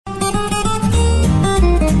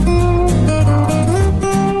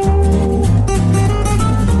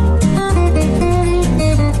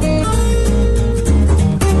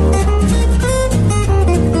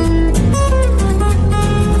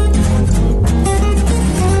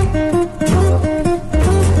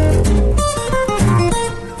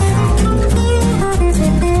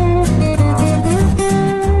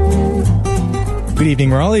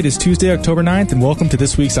evening, Raleigh. It is Tuesday, October 9th, and welcome to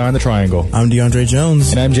this week's Eye on the Triangle. I'm DeAndre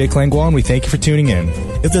Jones. And I'm Jake Langlois, and we thank you for tuning in.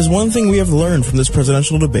 If there's one thing we have learned from this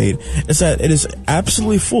presidential debate, it's that it is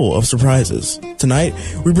absolutely full of surprises. Tonight,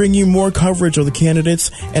 we bring you more coverage of the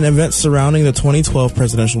candidates and events surrounding the 2012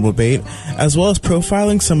 presidential debate, as well as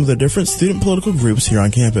profiling some of the different student political groups here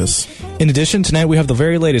on campus. In addition, tonight we have the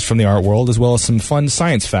very latest from the art world, as well as some fun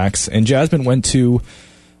science facts, and Jasmine went to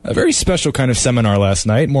a very special kind of seminar last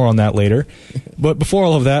night. More on that later. But before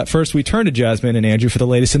all of that, first we turn to Jasmine and Andrew for the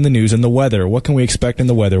latest in the news and the weather. What can we expect in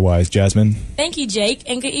the weather-wise, Jasmine? Thank you, Jake,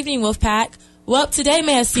 and good evening, Wolfpack. Well, today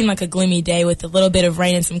may have seemed like a gloomy day with a little bit of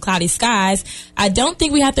rain and some cloudy skies. I don't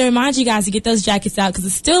think we have to remind you guys to get those jackets out because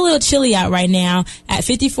it's still a little chilly out right now at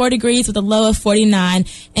 54 degrees with a low of 49,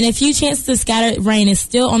 and a few chances of scattered rain is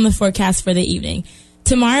still on the forecast for the evening.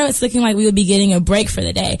 Tomorrow, it's looking like we will be getting a break for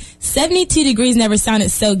the day. 72 degrees never sounded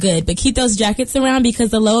so good, but keep those jackets around because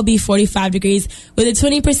the low will be 45 degrees with a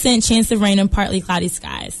 20% chance of rain and partly cloudy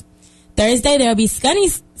skies. Thursday, there will be sunny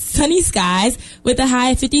skies with a high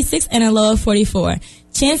of 56 and a low of 44.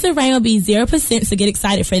 Chance of rain will be 0%, so get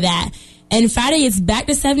excited for that. And Friday, it's back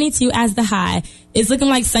to 72 as the high. It's looking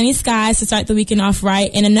like sunny skies to start the weekend off right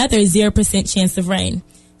and another 0% chance of rain.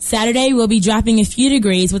 Saturday, we'll be dropping a few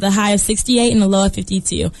degrees with a high of 68 and a low of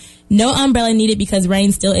 52. No umbrella needed because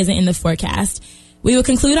rain still isn't in the forecast. We will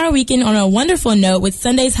conclude our weekend on a wonderful note with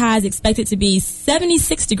Sunday's highs expected to be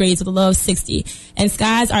 76 degrees with a low of 60. And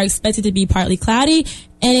skies are expected to be partly cloudy,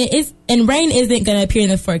 and rain isn't going to appear in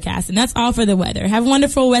the forecast. And that's all for the weather. Have a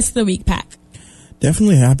wonderful rest of the week, Pack.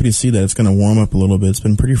 Definitely happy to see that it's going to warm up a little bit. It's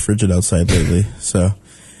been pretty frigid outside lately, so...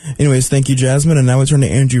 Anyways, thank you, Jasmine, and now we turn to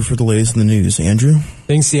Andrew for the latest in the news. Andrew?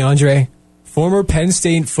 Thanks, DeAndre. Former Penn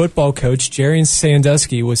State football coach Jerry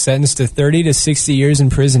Sandusky was sentenced to 30 to 60 years in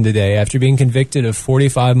prison today after being convicted of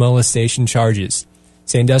 45 molestation charges.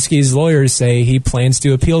 Sandusky's lawyers say he plans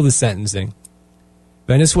to appeal the sentencing.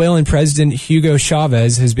 Venezuelan President Hugo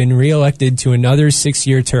Chavez has been reelected to another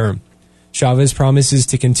 6-year term. Chavez promises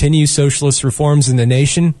to continue socialist reforms in the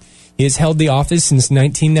nation. He has held the office since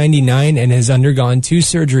 1999 and has undergone 2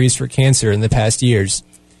 surgeries for cancer in the past years.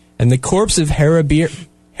 And the corpse of Heriberto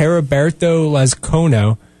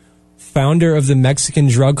Lazcano, founder of the Mexican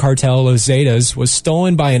drug cartel Los Zetas, was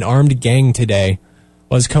stolen by an armed gang today.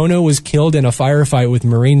 Lazcano was killed in a firefight with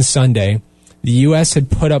Marines Sunday. The U.S. had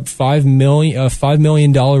put up a $5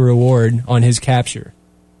 million reward on his capture.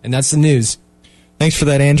 And that's the news. Thanks for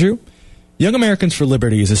that, Andrew. Young Americans for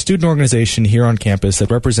Liberty is a student organization here on campus that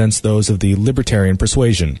represents those of the libertarian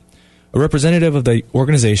persuasion. A representative of the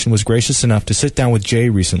organization was gracious enough to sit down with Jay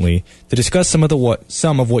recently to discuss some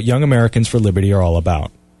of what Young Americans for Liberty are all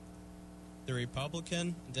about. The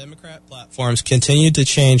Republican and Democrat platforms continue to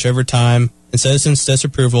change over time, and citizens'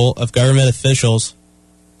 disapproval of government officials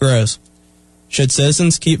grows. Should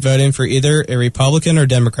citizens keep voting for either a Republican or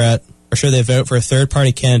Democrat, or should they vote for a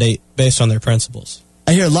third-party candidate based on their principles?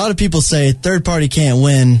 I hear a lot of people say third party can't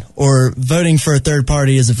win, or voting for a third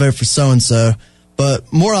party is a vote for so-and-so.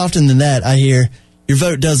 But more often than that, I hear your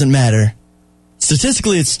vote doesn't matter.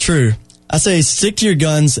 Statistically, it's true. I say stick to your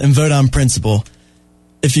guns and vote on principle.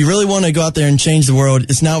 If you really want to go out there and change the world,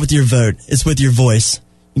 it's not with your vote, it's with your voice.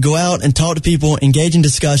 Go out and talk to people, engage in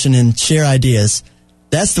discussion, and share ideas.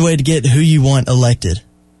 That's the way to get who you want elected.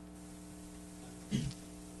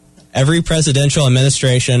 Every presidential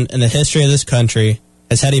administration in the history of this country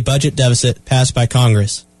has had a budget deficit passed by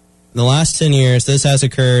Congress. In the last 10 years, this has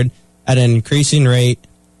occurred at an increasing rate,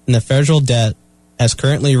 and the federal debt has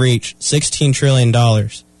currently reached $16 trillion.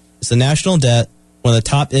 Is the national debt one of the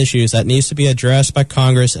top issues that needs to be addressed by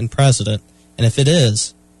Congress and President? And if it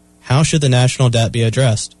is, how should the national debt be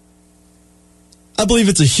addressed? I believe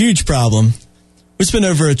it's a huge problem. We spent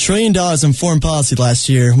over $1 trillion in foreign policy last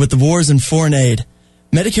year with the wars and foreign aid.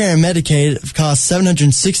 Medicare and Medicaid have cost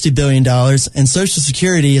 $760 billion, and Social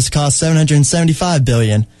Security has cost $775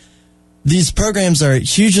 billion. These programs are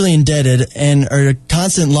hugely indebted and are a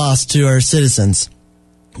constant loss to our citizens.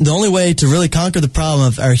 The only way to really conquer the problem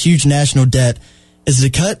of our huge national debt is to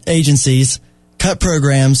cut agencies, cut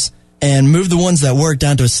programs, and move the ones that work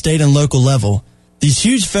down to a state and local level. These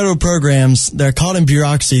huge federal programs that are caught in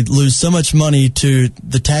bureaucracy lose so much money to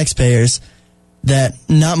the taxpayers that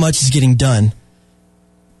not much is getting done.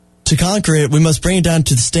 To conquer it, we must bring it down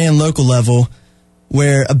to the state and local level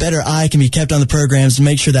where a better eye can be kept on the programs to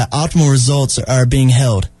make sure that optimal results are being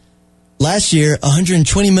held. Last year,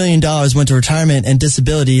 $120 million went to retirement and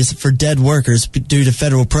disabilities for dead workers due to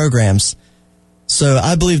federal programs. So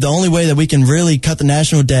I believe the only way that we can really cut the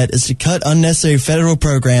national debt is to cut unnecessary federal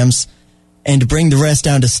programs and to bring the rest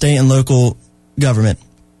down to state and local government.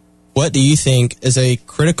 What do you think is a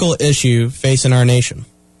critical issue facing our nation?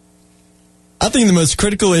 I think the most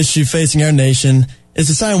critical issue facing our nation is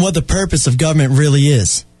deciding what the purpose of government really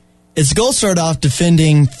is. Its goal started off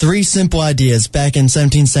defending three simple ideas back in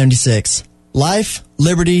 1776: life,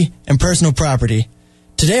 liberty, and personal property.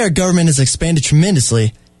 Today our government has expanded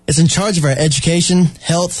tremendously. It's in charge of our education,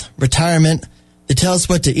 health, retirement. They tell us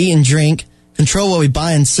what to eat and drink, control what we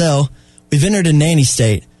buy and sell. We've entered a nanny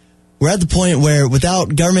state. We're at the point where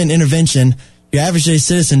without government intervention, your average day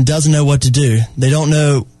citizen doesn't know what to do. They don't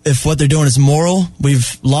know if what they're doing is moral.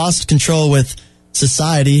 We've lost control with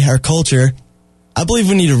society, our culture. I believe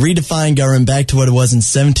we need to redefine government back to what it was in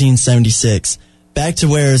 1776, back to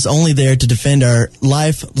where it's only there to defend our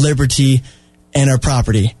life, liberty, and our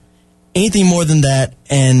property. Anything more than that,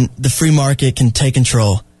 and the free market can take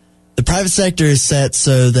control. The private sector is set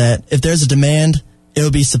so that if there's a demand, it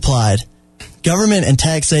will be supplied. Government and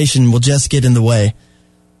taxation will just get in the way.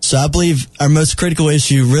 So I believe our most critical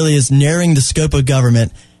issue really is narrowing the scope of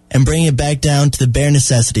government and bringing it back down to the bare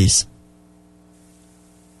necessities.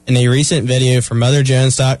 In a recent video from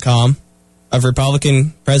MotherJones.com of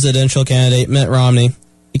Republican presidential candidate Mitt Romney,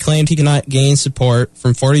 he claimed he cannot gain support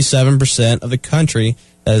from 47% of the country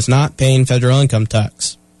that is not paying federal income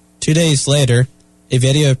tax. 2 days later, a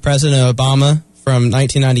video of President Obama from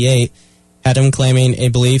 1998 had him claiming a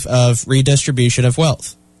belief of redistribution of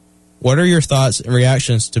wealth. What are your thoughts and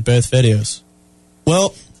reactions to both videos?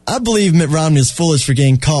 Well, I believe Mitt Romney is foolish for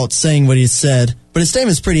getting caught saying what he said, but his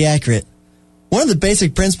statement is pretty accurate. One of the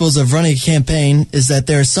basic principles of running a campaign is that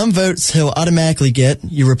there are some votes he'll automatically get,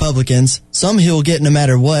 you Republicans, some he'll get no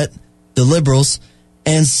matter what, the liberals,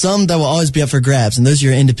 and some that will always be up for grabs, and those are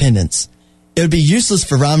your independents. It would be useless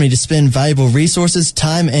for Romney to spend valuable resources,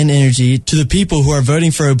 time, and energy to the people who are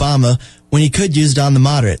voting for Obama when he could use it on the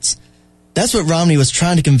moderates. That's what Romney was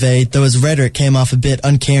trying to convey, though his rhetoric came off a bit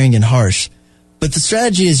uncaring and harsh. But the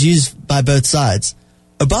strategy is used by both sides.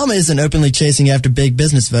 Obama isn't openly chasing after big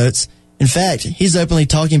business votes. In fact, he's openly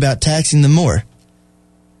talking about taxing them more.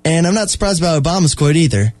 And I'm not surprised about Obama's quote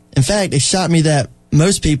either. In fact, it shocked me that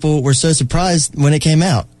most people were so surprised when it came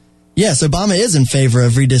out. Yes, Obama is in favor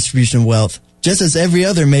of redistribution of wealth, just as every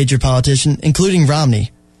other major politician, including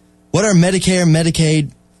Romney. What are Medicare,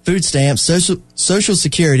 Medicaid, food stamps, Social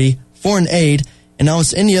Security, foreign aid, and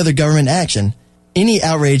almost any other government action? Any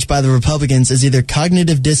outrage by the Republicans is either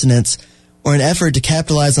cognitive dissonance or an effort to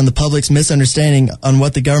capitalize on the public's misunderstanding on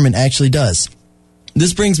what the government actually does.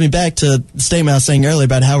 This brings me back to the statement I was saying earlier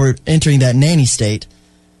about how we're entering that nanny state.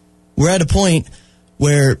 We're at a point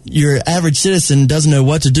where your average citizen doesn't know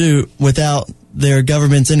what to do without their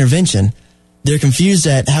government's intervention. They're confused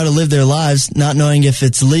at how to live their lives, not knowing if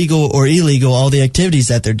it's legal or illegal, all the activities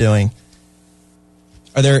that they're doing.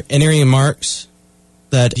 Are there any remarks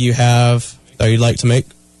that you have that you'd like to make?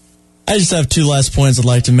 I just have two last points I'd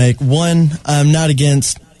like to make. One, I'm not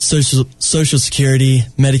against Social Security,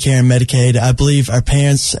 Medicare, and Medicaid. I believe our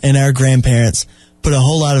parents and our grandparents put a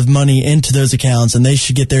whole lot of money into those accounts, and they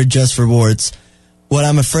should get their just rewards. What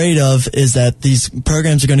I'm afraid of is that these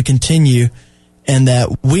programs are going to continue, and that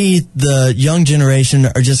we, the young generation,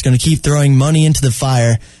 are just going to keep throwing money into the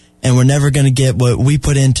fire, and we're never going to get what we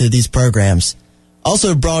put into these programs.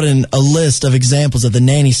 Also brought in a list of examples of the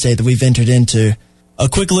nanny state that we've entered into. A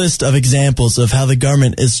quick list of examples of how the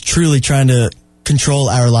government is truly trying to control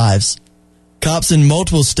our lives. Cops in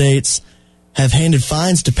multiple states have handed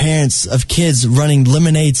fines to parents of kids running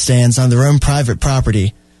lemonade stands on their own private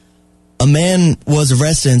property. A man was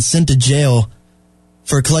arrested and sent to jail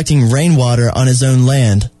for collecting rainwater on his own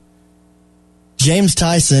land. James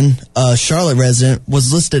Tyson, a Charlotte resident,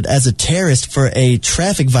 was listed as a terrorist for a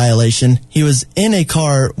traffic violation. He was in a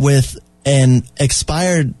car with an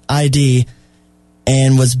expired ID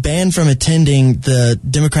and was banned from attending the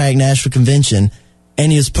Democratic National Convention,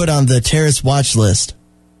 and he was put on the terrorist watch list.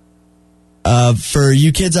 For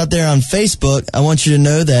you kids out there on Facebook, I want you to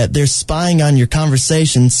know that they're spying on your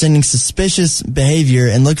conversation, sending suspicious behavior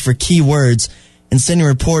and looking for keywords and sending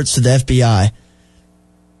reports to the FBI.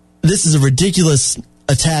 This is a ridiculous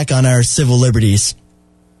attack on our civil liberties.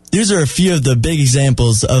 These are a few of the big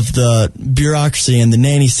examples of the bureaucracy and the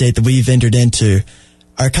nanny state that we've entered into.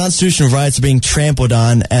 Our constitutional rights are being trampled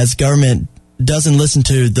on as government doesn't listen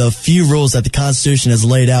to the few rules that the Constitution has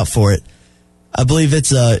laid out for it. I believe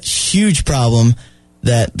it's a huge problem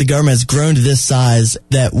that the government has grown to this size,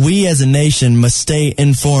 that we as a nation must stay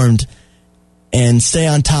informed and stay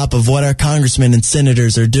on top of what our congressmen and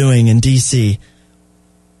senators are doing in D.C.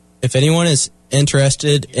 If anyone is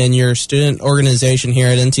interested in your student organization here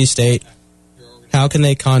at NC State, how can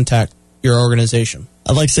they contact your organization?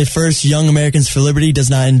 I'd like to say first, Young Americans for Liberty does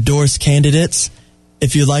not endorse candidates.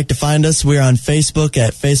 If you'd like to find us, we're on Facebook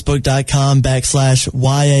at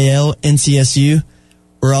facebook.com/YALNCSU.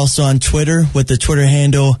 We're also on Twitter with the Twitter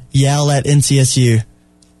handle YAL@NCSU.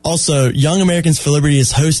 Also, Young Americans for Liberty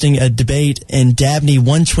is hosting a debate in Dabney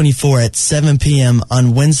 124 at 7 p.m.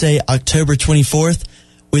 on Wednesday, October 24th.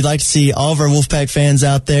 We'd like to see all of our Wolfpack fans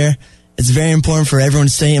out there. It's very important for everyone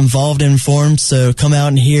to stay involved and informed, so come out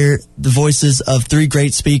and hear the voices of three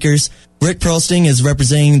great speakers. Rick Perlsting is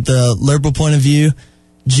representing the liberal point of view.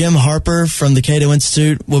 Jim Harper from the Cato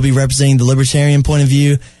Institute will be representing the libertarian point of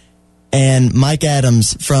view. And Mike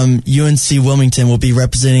Adams from UNC Wilmington will be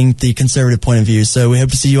representing the conservative point of view. So we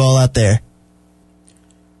hope to see you all out there.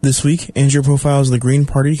 This week, Andrew profiles the Green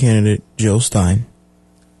Party candidate, Jill Stein.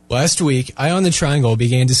 Last week, Eye on the Triangle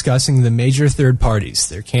began discussing the major third parties,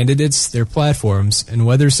 their candidates, their platforms, and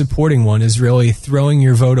whether supporting one is really throwing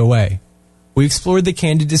your vote away. We explored the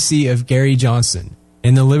candidacy of Gary Johnson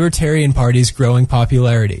and the Libertarian Party's growing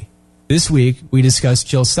popularity. This week, we discussed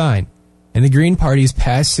Jill Stein and the Green Party's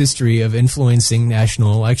past history of influencing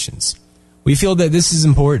national elections. We feel that this is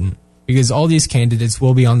important because all these candidates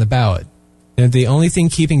will be on the ballot, and that the only thing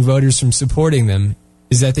keeping voters from supporting them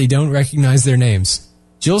is that they don't recognize their names.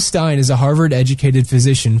 Jill Stein is a Harvard-educated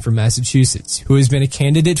physician from Massachusetts who has been a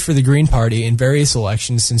candidate for the Green Party in various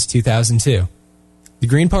elections since 2002. The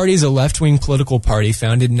Green Party is a left-wing political party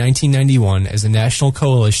founded in 1991 as a national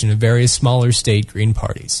coalition of various smaller state Green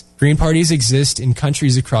Parties. Green Parties exist in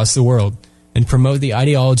countries across the world and promote the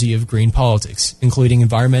ideology of green politics, including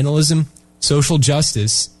environmentalism, social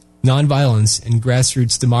justice, nonviolence, and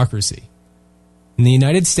grassroots democracy. In the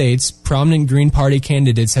United States, prominent Green Party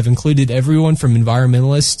candidates have included everyone from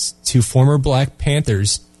environmentalists to former Black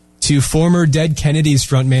Panthers to former Dead Kennedys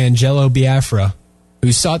frontman Jello Biafra,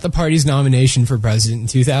 who sought the party's nomination for president in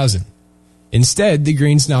 2000. Instead, the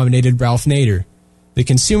Greens nominated Ralph Nader, the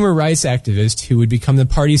consumer rights activist who would become the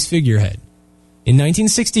party's figurehead. In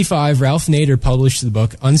 1965, Ralph Nader published the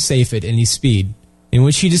book Unsafe at Any Speed, in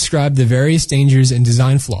which he described the various dangers and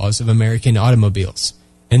design flaws of American automobiles,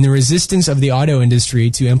 and the resistance of the auto industry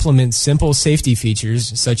to implement simple safety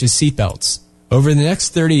features such as seatbelts. Over the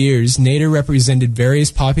next 30 years, Nader represented various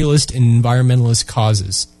populist and environmentalist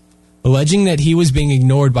causes, alleging that he was being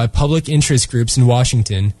ignored by public interest groups in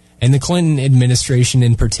Washington and the Clinton administration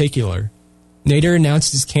in particular. Nader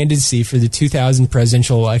announced his candidacy for the 2000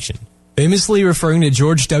 presidential election, famously referring to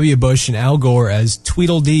George W. Bush and Al Gore as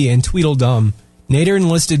Tweedledee and Tweedledum. Nader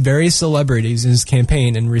enlisted various celebrities in his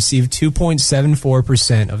campaign and received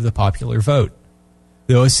 2.74% of the popular vote.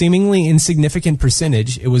 Though a seemingly insignificant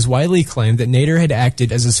percentage, it was widely claimed that Nader had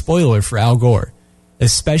acted as a spoiler for Al Gore,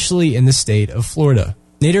 especially in the state of Florida.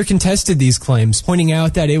 Nader contested these claims, pointing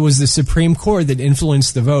out that it was the Supreme Court that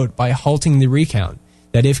influenced the vote by halting the recount,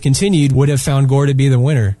 that if continued would have found Gore to be the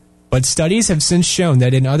winner. But studies have since shown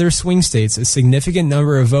that in other swing states, a significant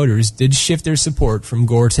number of voters did shift their support from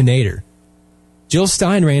Gore to Nader. Jill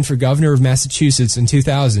Stein ran for governor of Massachusetts in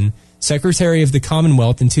 2000, secretary of the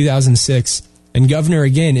Commonwealth in 2006, and governor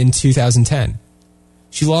again in 2010.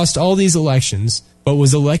 She lost all these elections, but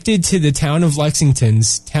was elected to the town of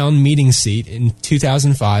Lexington's town meeting seat in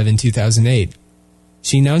 2005 and 2008.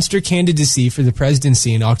 She announced her candidacy for the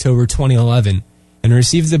presidency in October 2011 and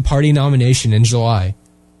received the party nomination in July.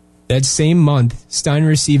 That same month, Stein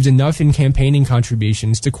received enough in campaigning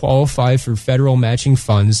contributions to qualify for federal matching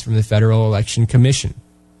funds from the Federal Election Commission.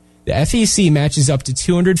 The FEC matches up to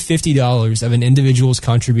 $250 of an individual's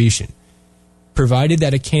contribution, provided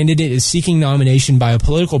that a candidate is seeking nomination by a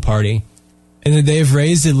political party and that they have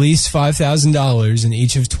raised at least $5,000 in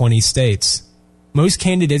each of 20 states. Most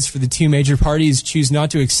candidates for the two major parties choose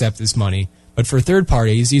not to accept this money, but for third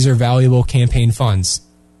parties, these are valuable campaign funds.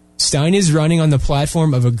 Stein is running on the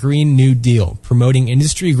platform of a Green New Deal, promoting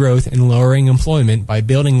industry growth and lowering employment by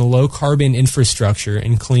building a low-carbon infrastructure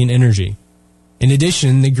and clean energy. In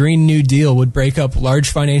addition, the Green New Deal would break up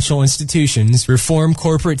large financial institutions, reform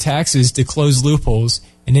corporate taxes to close loopholes,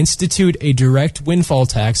 and institute a direct windfall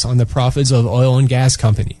tax on the profits of oil and gas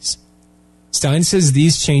companies. Stein says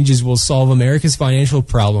these changes will solve America's financial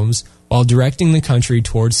problems while directing the country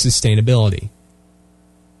towards sustainability.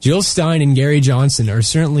 Jill Stein and Gary Johnson are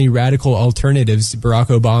certainly radical alternatives to Barack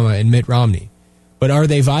Obama and Mitt Romney. But are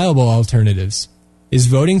they viable alternatives? Is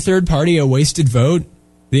voting third party a wasted vote?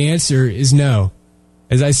 The answer is no.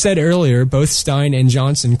 As I said earlier, both Stein and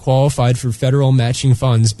Johnson qualified for federal matching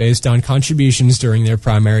funds based on contributions during their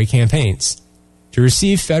primary campaigns. To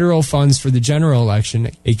receive federal funds for the general election,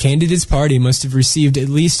 a candidate's party must have received at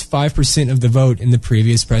least 5% of the vote in the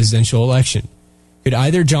previous presidential election. Could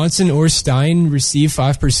either Johnson or Stein receive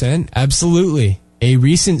 5%? Absolutely. A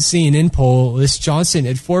recent CNN poll lists Johnson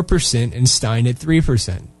at 4% and Stein at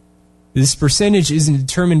 3%. This percentage isn't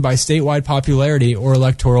determined by statewide popularity or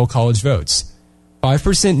electoral college votes.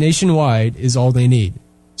 5% nationwide is all they need.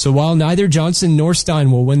 So while neither Johnson nor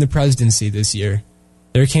Stein will win the presidency this year,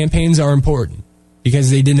 their campaigns are important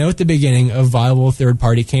because they denote the beginning of viable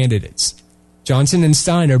third-party candidates. Johnson and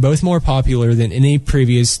Stein are both more popular than any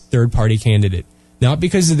previous third-party candidate, not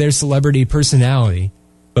because of their celebrity personality,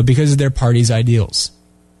 but because of their party's ideals.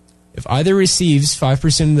 If either receives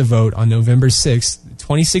 5% of the vote on November 6th, the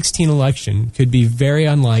 2016 election could be very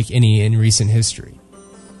unlike any in recent history.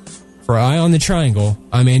 For Eye on the Triangle,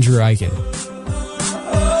 I'm Andrew Eichen.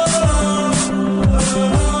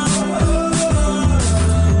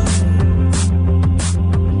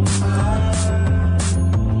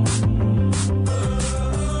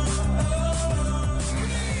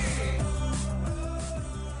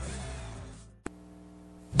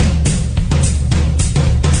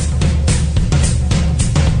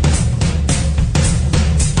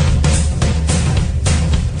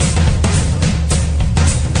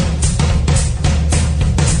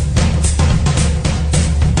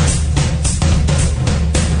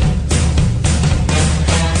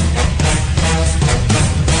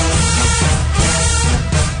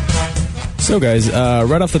 So, guys,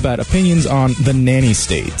 right off the bat, opinions on the nanny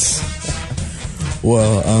states.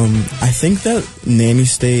 Well, I think that nanny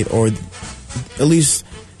state, or at least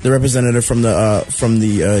the representative from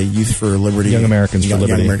the Youth for Liberty, Young Americans for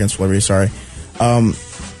Liberty. Young Americans for Liberty. Sorry,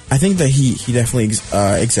 I think that he definitely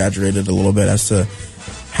exaggerated a little bit as to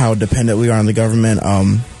how dependent we are on the government.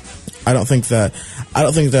 I don't think that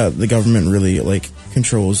the government really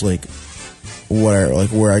controls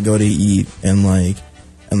where I go to eat and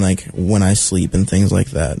when I sleep and things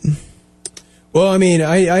like that. Well, I mean,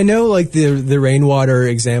 I know the rainwater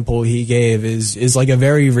example he gave is like a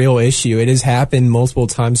very real issue. It has happened multiple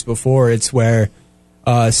times before. It's where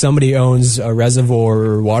somebody owns a reservoir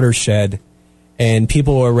or watershed, and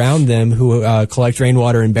people around them who collect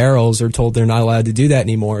rainwater in barrels are told they're not allowed to do that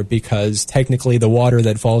anymore because technically the water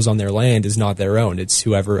that falls on their land is not their own. It's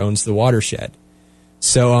whoever owns the watershed.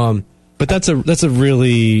 So, but that's a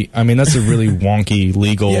really wonky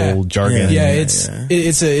legal jargon. Yeah,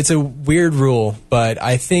 it's a weird rule, but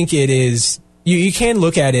I think it is. You can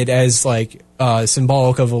look at it as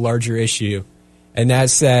symbolic of a larger issue, and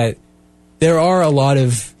that's that there are a lot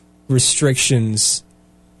of restrictions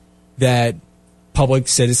that public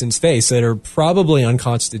citizens face that are probably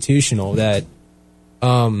unconstitutional that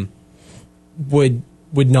would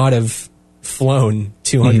not have flown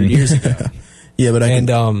 200 years ago. Yeah, but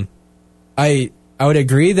I would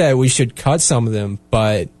agree that we should cut some of them,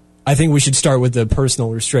 but I think we should start with the personal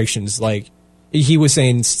restrictions. Like he was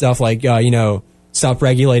saying stuff like, stop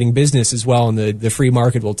regulating business as well, and the free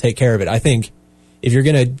market will take care of it. I think if you're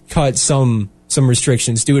going to cut some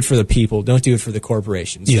restrictions, do it for the people. Don't do it for the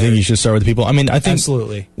corporations. You think you should start with the people? I mean, I think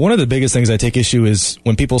absolutely. One of the biggest things I take issue is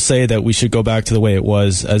when people say that we should go back to the way it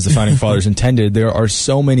was as the founding fathers intended. There are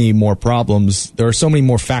so many more problems. There are so many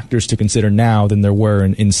more factors to consider now than there were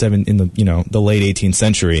in the late 18th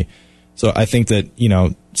century. So I think that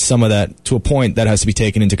some of that, to a point, that has to be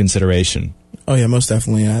taken into consideration. Oh yeah, most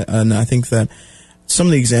definitely. And I think that some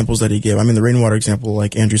of the examples that he gave, I mean, the rainwater example,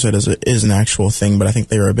 like Andrew said, is an actual thing, but I think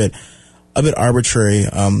they are a bit arbitrary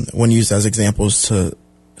when used as examples to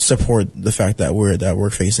support the fact that we're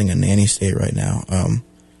facing a nanny state right now.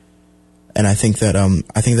 And I think that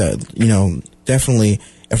definitely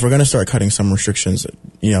if we're going to start cutting some restrictions,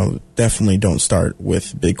 definitely don't start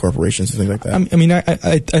with big corporations and things like that. I mean,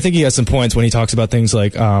 I think he has some points when he talks about things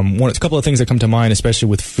like a couple of things that come to mind, especially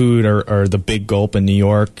with food, are the Big Gulp in New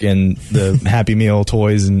York and the Happy Meal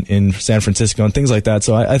toys in San Francisco and things like that.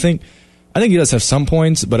 So I think he does have some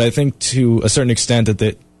points, but I think to a certain extent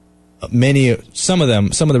that some of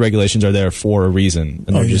the regulations are there for a reason,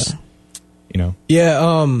 and they're just.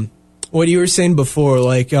 What you were saying before, a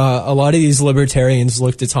lot of these libertarians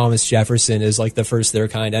look to Thomas Jefferson as the first of their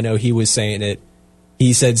kind. I know he was saying it.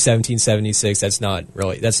 He said 1776. That's not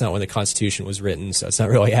when the Constitution was written, so it's not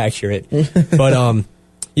really accurate. But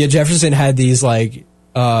Jefferson had these kind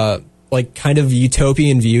of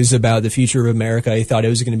utopian views about the future of America. He thought it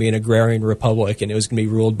was going to be an agrarian republic, and it was going to be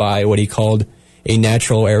ruled by what he called a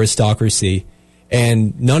natural aristocracy,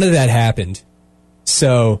 and none of that happened.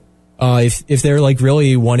 So. If they're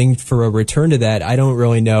really wanting for a return to that, I don't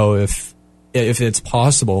really know if it's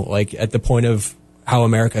possible. At the point of how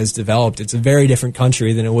America has developed, it's a very different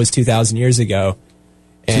country than it was 2,000 years ago.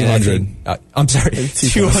 And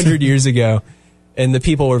 200 years ago, and the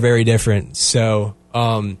people were very different. So,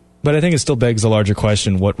 but I think it still begs a larger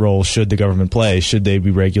question: what role should the government play? Should they be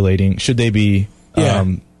regulating? Should they be Yeah.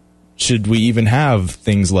 Should we even have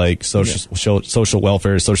things like social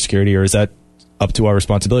welfare, Social Security, or is that up to our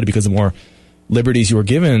responsibility? Because the more liberties you are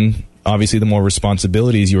given, obviously the more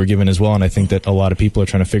responsibilities you are given as well. And I think that a lot of people are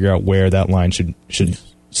trying to figure out where that line should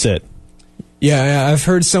sit. Yeah, I've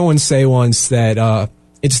heard someone say once that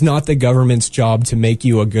it's not the government's job to make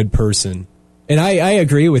you a good person. And I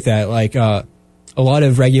agree with that. Like, a lot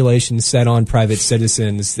of regulations set on private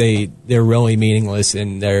citizens, they're really meaningless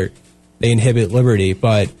and they inhibit liberty.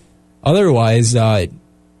 But otherwise,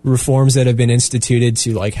 reforms that have been instituted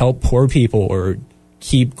to like help poor people or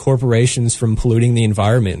keep corporations from polluting the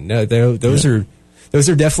environment, those are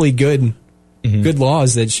definitely good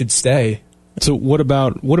laws that should stay. So what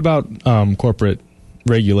about corporate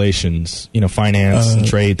regulations? Finance and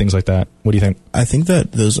trade, things like that. What do you think? I think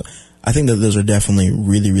that those are definitely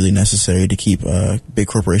really, really necessary to keep big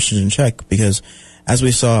corporations in check, because as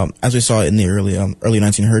we saw in the early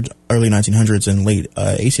 1900s and late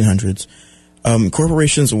 1800s,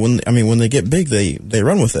 corporations when they get big, they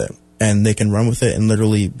run with it, and they can run with it and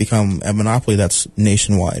literally become a monopoly that's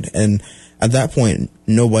nationwide. And at that point,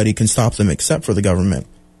 nobody can stop them except for the government,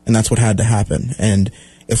 and that's what had to happen. And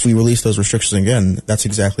if we release those restrictions again, that's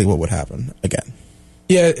exactly what would happen again.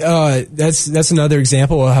 Yeah, that's another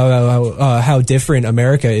example of how different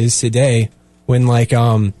America is today. When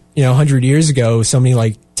 100 years ago, somebody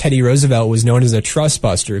like Teddy Roosevelt was known as a trust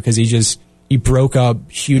buster because he broke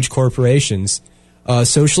up huge corporations.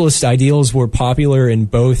 Socialist ideals were popular in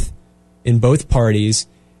both parties,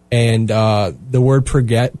 and the word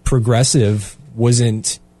progressive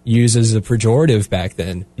wasn't used as a pejorative back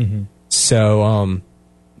then. Mm-hmm. So.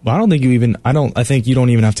 I think you don't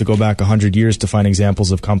even have to go back 100 years to find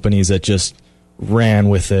examples of companies that just ran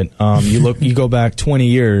with it. You go back 20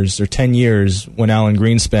 years or 10 years when Alan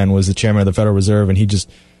Greenspan was the chairman of the Federal Reserve, and he just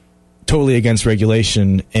totally against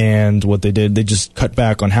regulation. And what they did, they just cut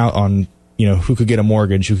back on who could get a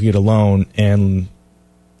mortgage, who could get a loan. And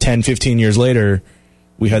 10, 15 years later,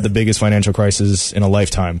 we had the biggest financial crisis in a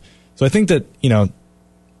lifetime. So I think that,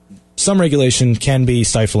 some regulation can be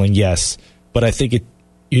stifling, yes, but I think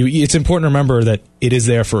it's important to remember that it is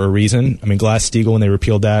there for a reason. I mean, Glass-Steagall, when they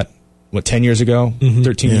repealed that, 10 years ago,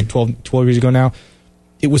 12 years ago now,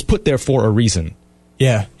 it was put there for a reason.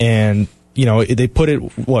 Yeah. And, they put it,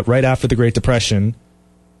 right after the Great Depression.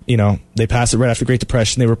 They passed it right after the Great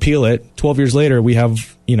Depression. They repeal it. 12 years later, we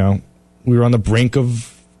have, we were on the brink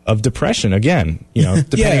of depression again.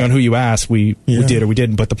 Depending on who you ask, we did or we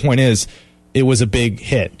didn't. But the point is, it was a big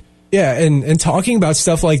hit. Yeah, and talking about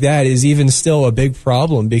stuff like that is even still a big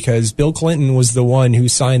problem, because Bill Clinton was the one who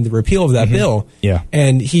signed the repeal of that bill. Yeah.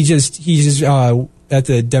 And he just at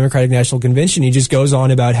the Democratic National Convention, he just goes on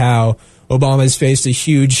about how Obama has faced a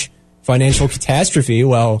huge financial catastrophe.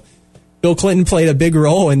 Well, Bill Clinton played a big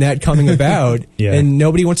role in that coming about. Yeah. And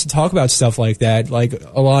nobody wants to talk about stuff like that. Like,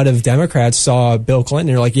 a lot of Democrats saw Bill Clinton,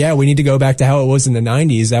 they're like, yeah, we need to go back to how it was in the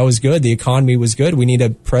 90s. That was good. The economy was good. We need a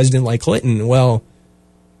president like Clinton. Well,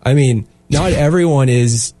 I mean, not everyone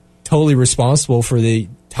is totally responsible for the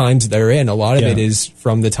times they're in. A lot of it is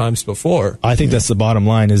from the times before. I think that's the bottom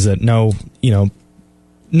line, is that no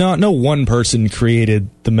one person created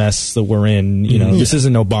the mess that we're in. This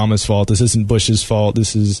isn't Obama's fault. This isn't Bush's fault.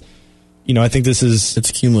 This is, I think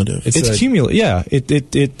it's cumulative. It's cumulative. Yeah.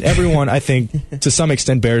 It everyone, I think, to some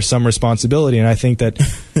extent bears some responsibility. And I think that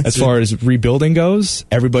as far as rebuilding goes,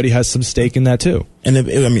 everybody has some stake in that too. And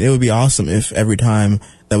it would be awesome if every time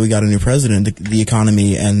that we got a new president, the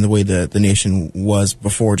economy and the way that the nation was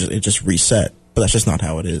before, it just reset. But that's just not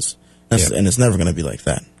how it is. And it's never going to be like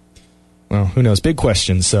that. Well, who knows? Big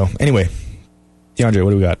questions. So anyway, DeAndre,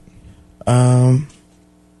 what do we got?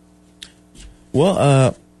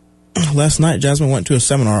 Last night, Jasmine went to a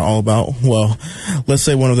seminar all about, let's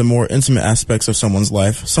say one of the more intimate aspects of someone's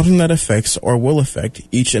life, something that affects or will affect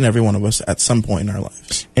each and every one of us at some point in our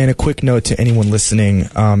lives. And a quick note to anyone listening,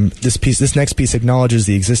 this next piece acknowledges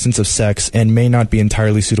the existence of sex and may not be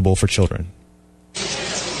entirely suitable for children.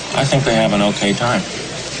 I think they have an okay time.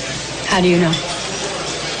 How do you know?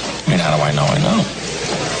 I mean, how do I know? I know.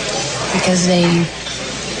 Because they...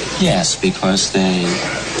 Yes, because they...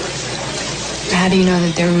 How do you know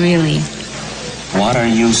that they're really... What are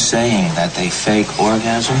you saying? That they fake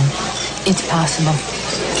orgasm? It's possible.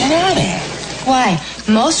 Get out of here. Why?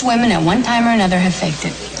 Most women at one time or another have faked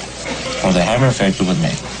it. Well, they haven't faked it with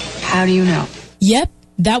me. How do you know? Yep.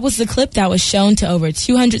 That was the clip that was shown to over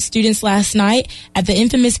 200 students last night at the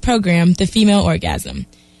infamous program, The Female Orgasm.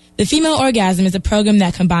 The Female Orgasm is a program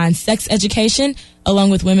that combines sex education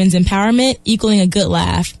along with women's empowerment, equaling a good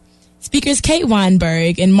laugh. Speakers Kate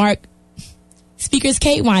Weinberg and Mark speakers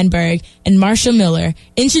Kate Weinberg and Marshall Miller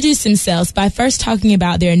introduced themselves by first talking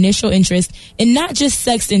about their initial interest in not just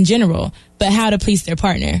sex in general, but how to please their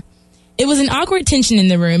partner. It was an awkward tension in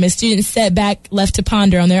the room as students sat back, left to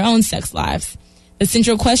ponder on their own sex lives. The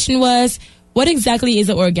central question was, what exactly is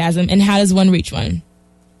an orgasm and how does one reach one?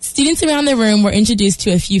 Students around the room were introduced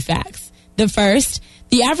to a few facts. The first,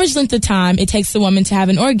 the average length of time it takes a woman to have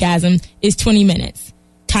an orgasm is 20 minutes.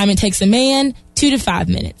 Time it takes a man, 2 to 5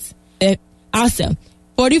 minutes. Also,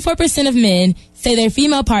 44% of men say their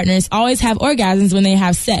female partners always have orgasms when they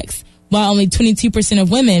have sex, while only 22%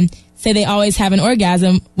 of women say they always have an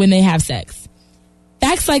orgasm when they have sex.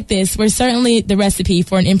 Facts like this were certainly the recipe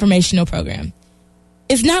for an informational program.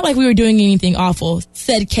 It's not like we were doing anything awful,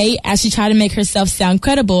 said Kate as she tried to make herself sound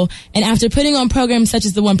credible, and after putting on programs such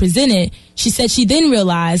as the one presented, she said she then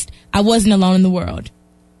realized I wasn't alone in the world.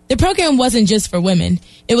 The program wasn't just for women,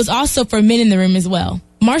 it was also for men in the room as well.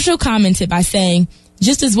 Marshall commented by saying,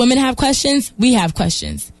 just as women have questions, we have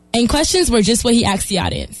questions. And questions were just what he asked the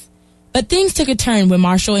audience. But things took a turn when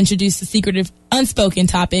Marshall introduced the secretive, unspoken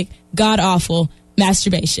topic, god-awful,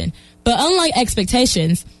 masturbation. But unlike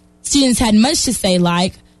expectations, students had much to say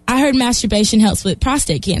like, I heard masturbation helps with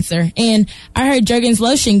prostate cancer, and I heard Jergens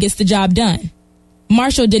lotion gets the job done.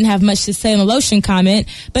 Marshall didn't have much to say on the lotion comment,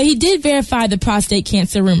 but he did verify the prostate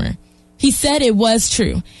cancer rumor. He said it was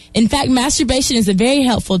true. In fact, masturbation is a very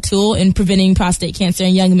helpful tool in preventing prostate cancer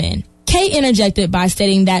in young men. Kate interjected by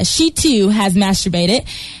stating that she too has masturbated,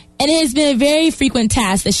 and it has been a very frequent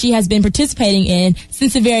task that she has been participating in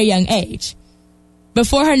since a very young age.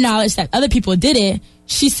 Before her knowledge that other people did it,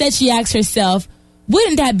 she said she asked herself,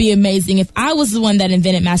 wouldn't that be amazing if I was the one that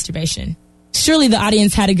invented masturbation? Surely the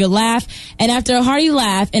audience had a good laugh, and after a hearty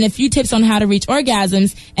laugh and a few tips on how to reach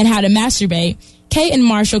orgasms and how to masturbate, Kate and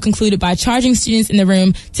Marshall concluded by charging students in the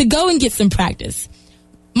room to go and get some practice.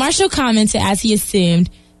 Marshall commented as he assumed,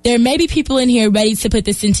 there may be people in here ready to put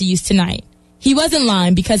this into use tonight. He wasn't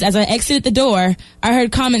lying because as I exited the door, I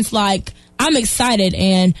heard comments like, I'm excited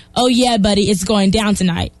and, oh yeah, buddy, it's going down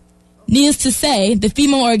tonight. Needless to say, the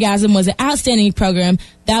Female Orgasm was an outstanding program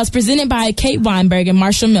that was presented by Kate Weinberg and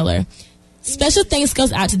Marshall Miller. Special thanks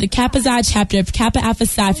goes out to the Kappa Xi chapter of Kappa Alpha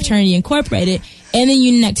Psi Fraternity Incorporated and the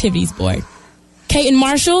Union Activities Board. Kate and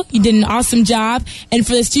Marshall, you did an awesome job, and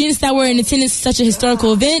for the students that were in attendance at such a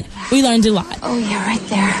historical event, we learned a lot. Oh, yeah, right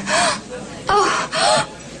there.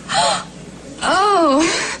 Oh.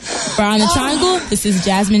 For On the Triangle, this is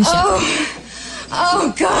Jasmine Shepard.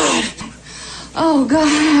 Oh, God. Oh,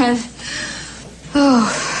 God. Oh.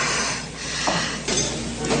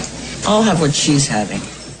 I'll have what she's having.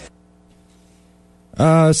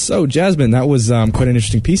 So, Jasmine, that was quite an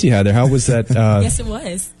interesting piece you had there. How was that? Yes, it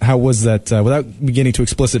was. How was that, without beginning to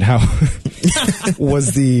explicit, how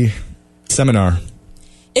was the seminar?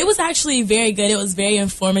 It was actually very good. It was very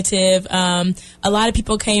informative. A lot of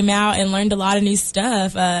people came out and learned a lot of new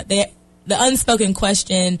stuff. The unspoken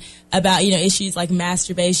question about, issues like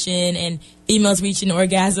masturbation and females reaching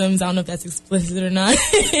orgasms, I don't know if that's explicit or not.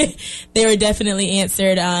 They were definitely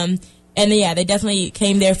answered. And yeah, they definitely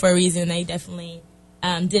came there for a reason. They definitely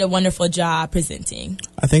did a wonderful job presenting.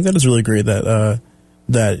 I think that is really great that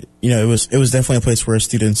it was definitely a place where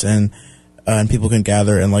students and people can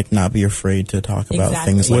gather and not be afraid to talk about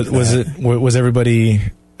things like that. Was everybody?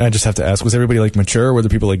 I just have to ask: was everybody mature? Or were there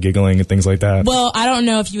people giggling and things like that? Well, I don't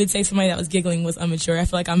know if you would say somebody that was giggling was immature. I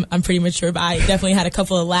feel like I'm pretty mature, but I definitely had a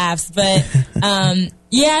couple of laughs. But yeah,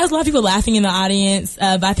 there was a lot of people laughing in the audience.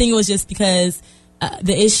 But I think it was just because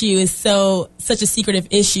the issue is such a secretive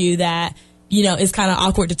issue that it's kind of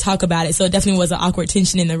awkward to talk about it. So it definitely was an awkward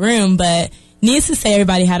tension in the room. But needless to say,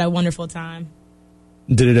 everybody had a wonderful time.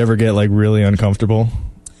 Did it ever get really uncomfortable?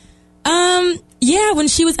 Yeah, when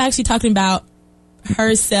she was actually talking about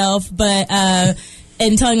herself, but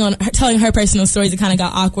and telling her personal stories, it kind of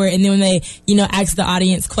got awkward. And then when they asked the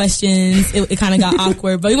audience questions, it kind of got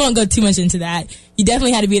awkward. But we won't go too much into that. You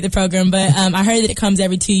definitely had to be at the program, but I heard that it comes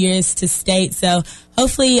every 2 years to state. So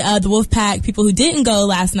hopefully the Wolfpack people who didn't go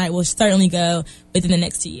last night will certainly go within the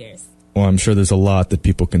next 2 years. Well, I'm sure there's a lot that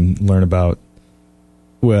people can learn about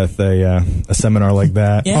with a seminar like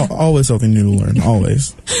that. Yeah. Always something new to learn.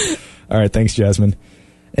 Always. All right, thanks, Jasmine.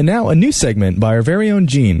 And now a new segment by our very own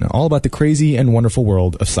Gene, all about the crazy and wonderful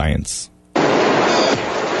world of science. She's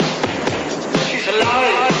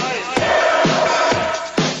alive.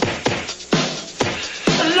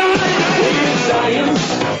 Alive.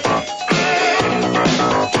 Science.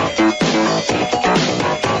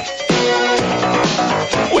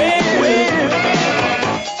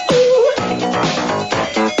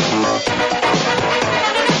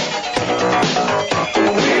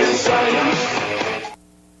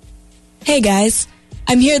 Hey guys,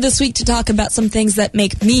 I'm here this week to talk about some things that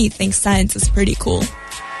make me think science is pretty cool.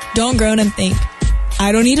 Don't groan and think,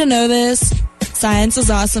 I don't need to know this. Science is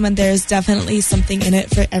awesome and there is definitely something in it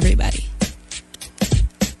for everybody.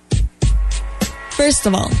 First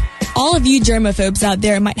of all of you germaphobes out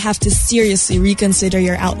there might have to seriously reconsider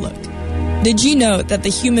your outlook. Did you know that the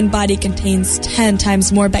human body contains 10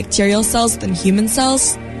 times more bacterial cells than human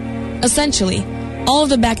cells? Essentially, all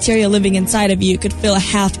of the bacteria living inside of you could fill a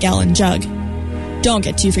half-gallon jug. Don't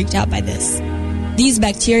get too freaked out by this. These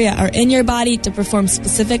bacteria are in your body to perform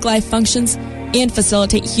specific life functions and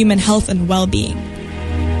facilitate human health and well-being.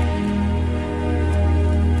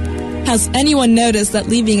 Has anyone noticed that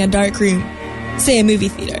leaving a dark room, say a movie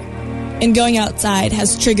theater, and going outside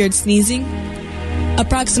has triggered sneezing?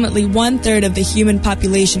 Approximately 1/3 of the human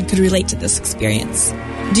population could relate to this experience,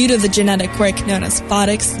 due to the genetic quirk known as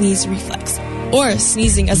photic sneeze reflex, or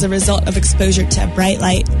sneezing as a result of exposure to a bright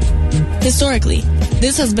light. Historically,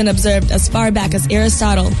 this has been observed as far back as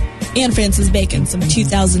Aristotle and Francis Bacon some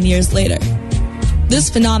 2,000 years later. This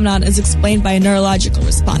phenomenon is explained by a neurological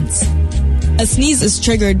response. A sneeze is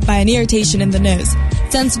triggered by an irritation in the nose,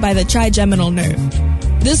 sensed by the trigeminal nerve.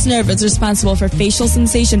 This nerve is responsible for facial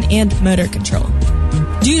sensation and motor control.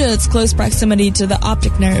 Due to its close proximity to the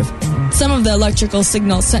optic nerve, some of the electrical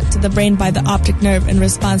signals sent to the brain by the optic nerve in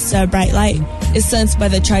response to a bright light is sensed by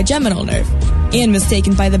the trigeminal nerve and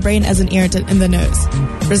mistaken by the brain as an irritant in the nose,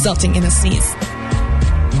 resulting in a sneeze.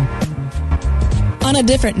 On a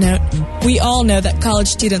different note, we all know that college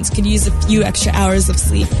students could use a few extra hours of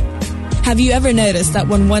sleep. Have you ever noticed that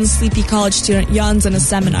when one sleepy college student yawns in a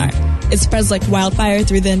seminar, it spreads like wildfire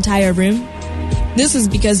through the entire room? This is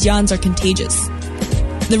because yawns are contagious.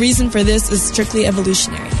 The reason for this is strictly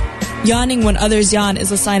evolutionary. Yawning when others yawn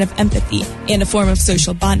is a sign of empathy and a form of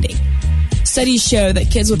social bonding. Studies show that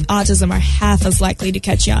kids with autism are half as likely to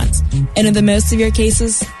catch yawns, and in the most severe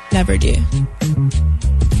cases, never do.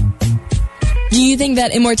 Do you think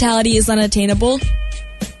that immortality is unattainable?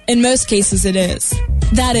 In most cases it is.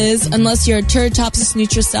 That is, unless you're Turritopsis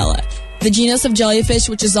nutricella, the genus of jellyfish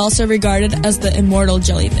which is also regarded as the immortal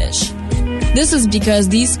jellyfish. This is because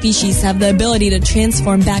these species have the ability to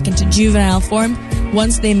transform back into juvenile form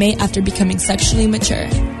once they mate after becoming sexually mature.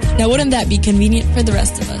 Now wouldn't that be convenient for the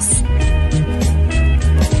rest of us?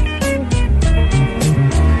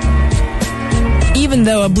 Even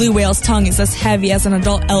though a blue whale's tongue is as heavy as an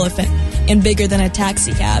adult elephant and bigger than a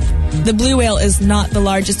taxi cab, the blue whale is not the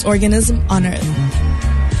largest organism on Earth.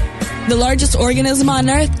 The largest organism on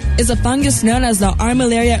Earth is a fungus known as the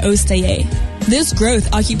Armillaria osteae. This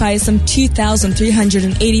growth occupies some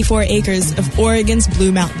 2,384 acres of Oregon's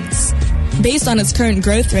Blue Mountains. Based on its current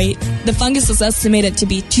growth rate, the fungus is estimated to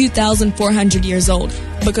be 2,400 years old,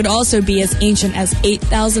 but could also be as ancient as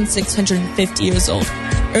 8,650 years old,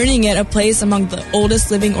 earning it a place among the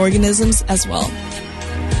oldest living organisms as well.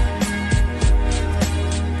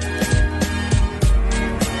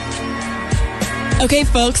 Okay,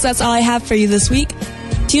 folks, that's all I have for you this week.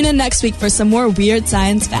 Tune in next week for some more weird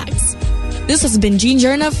science facts. This has been Jean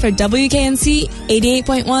Jurna for WKNC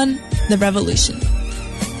 88.1, The Revolution.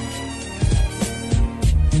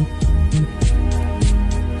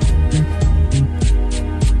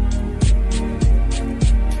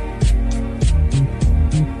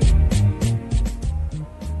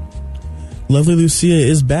 Lovely Lucia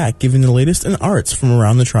is back, giving the latest in arts from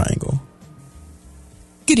around the Triangle.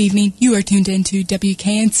 Good evening. You are tuned into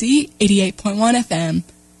WKNC 88.1 FM.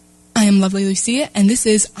 I am Lovely Lucia, and this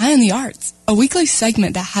is Eye on the Arts, a weekly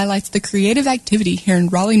segment that highlights the creative activity here in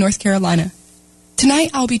Raleigh, North Carolina.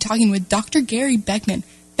 Tonight, I'll be talking with Dr. Gary Beckman,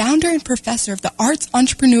 founder and professor of the Arts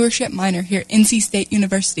Entrepreneurship minor here at NC State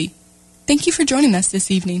University. Thank you for joining us this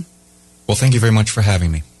evening. Well, thank you very much for having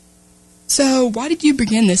me. So, why did you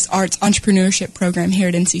begin this Arts Entrepreneurship program here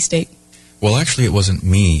at NC State? Well, actually, it wasn't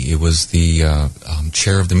me. It was the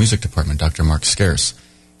chair of the music department, Dr. Mark Scarce.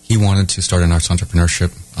 He wanted to start an arts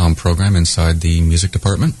entrepreneurship program inside the music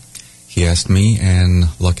department. He asked me, and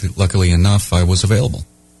luckily enough, I was available.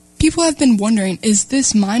 People have been wondering, is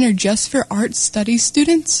this minor just for arts studies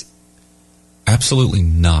students? Absolutely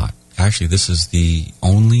not. Actually, this is the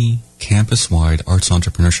only campus-wide arts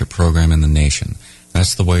entrepreneurship program in the nation.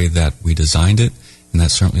 That's the way that we designed it, and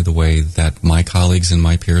that's certainly the way that my colleagues and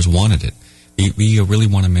my peers wanted it. We really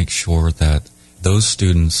want to make sure that those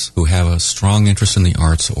students who have a strong interest in the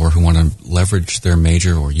arts or who want to leverage their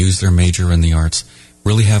major or use their major in the arts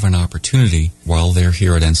really have an opportunity while they're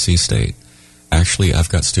here at NC State. Actually, I've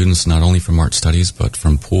got students not only from art studies, but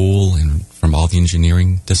from pool and from all the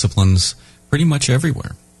engineering disciplines, pretty much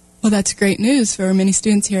everywhere. Well, that's great news for many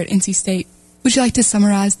students here at NC State. Would you like to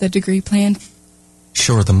summarize the degree plan?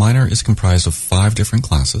 Sure. The minor is comprised of 5 different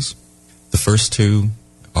classes. The first 2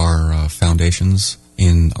 are Foundations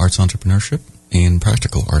in Arts Entrepreneurship and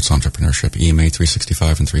Practical Arts Entrepreneurship, EMA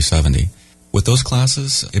 365 and 370. With those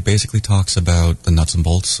classes, it basically talks about the nuts and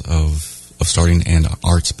bolts of starting an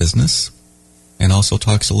arts business, and also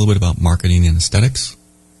talks a little bit about marketing and aesthetics.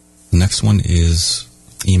 The next one is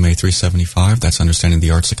EMA 375. That's Understanding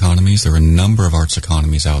the Arts Economies. There are a number of arts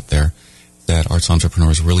economies out there that arts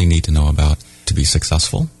entrepreneurs really need to know about to be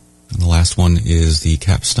successful. And the last one is the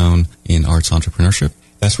Capstone in Arts Entrepreneurship.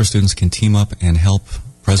 That's where students can team up and help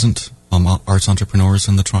present arts entrepreneurs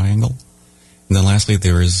in the Triangle. And then lastly,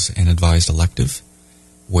 there is an advised elective,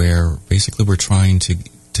 where basically we're trying to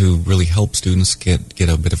really help students get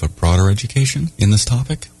a bit of a broader education in this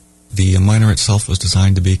topic. The minor itself was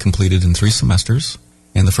designed to be completed in 3 semesters,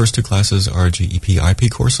 and the first 2 classes are GEP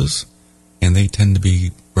IP courses, and they tend to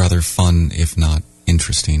be rather fun, if not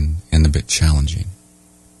interesting, and a bit challenging.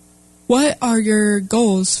 What are your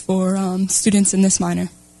goals for students in this minor?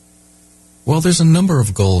 Well, there's a number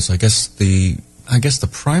of goals. I guess the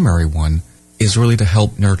primary one is really to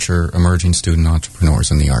help nurture emerging student entrepreneurs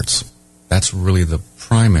in the arts. That's really the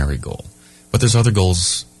primary goal. But there's other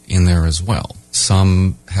goals in there as well.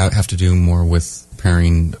 Some have to do more with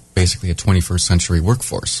preparing basically a 21st century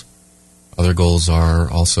workforce. Other goals are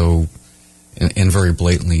also, and very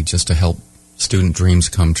blatantly, just to help student dreams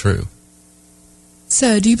come true.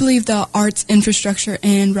 So, do you believe the arts infrastructure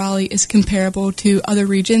in Raleigh is comparable to other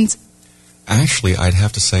regions? Actually, I'd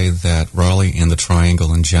have to say that Raleigh and the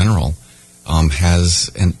Triangle in general has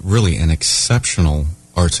really an exceptional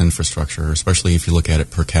arts infrastructure, especially if you look at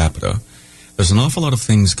it per capita. There's an awful lot of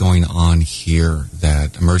things going on here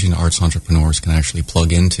that emerging arts entrepreneurs can actually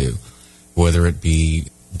plug into, whether it be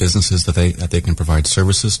businesses that they can provide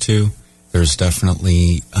services to. There's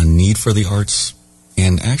definitely a need for the arts,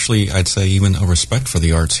 and actually, I'd say even a respect for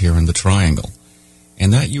the arts here in the Triangle.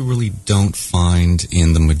 And that you really don't find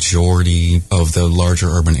in the majority of the larger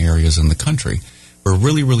urban areas in the country. We're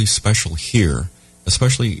really, really special here,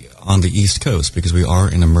 especially on the East Coast, because we are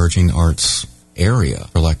an emerging arts area,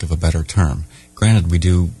 for lack of a better term. Granted, we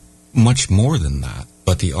do much more than that,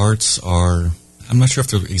 but the arts are, I'm not sure if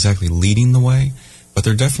they're exactly leading the way, but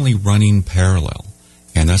they're definitely running parallel.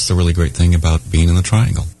 And that's the really great thing about being in the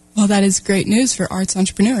Triangle. Well, that is great news for arts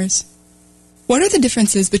entrepreneurs. What are the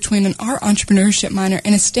differences between an art entrepreneurship minor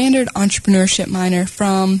and a standard entrepreneurship minor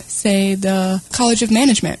from, say, the College of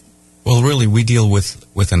Management? Well, really, we deal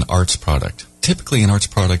with an arts product. Typically, an arts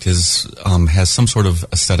product has some sort of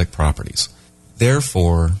aesthetic properties.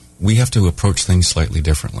 Therefore, we have to approach things slightly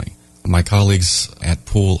differently. My colleagues at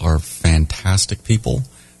Poole are fantastic people.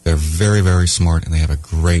 They're very, very smart, and they have a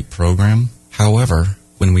great program. However,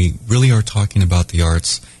 when we really are talking about the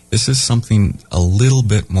arts, this is something a little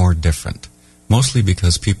bit more different. Mostly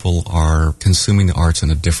because people are consuming the arts in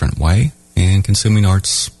a different way and consuming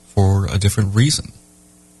arts for a different reason.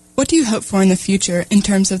 What do you hope for in the future in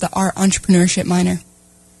terms of the art entrepreneurship minor?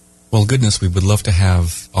 Well, goodness, we would love to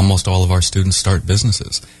have almost all of our students start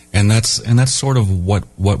businesses. And that's sort of what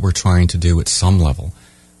we're trying to do at some level.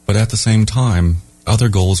 But at the same time, other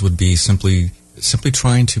goals would be simply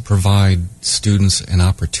trying to provide students an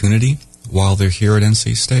opportunity while they're here at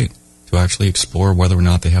NC State to actually explore whether or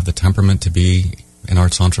not they have the temperament to be an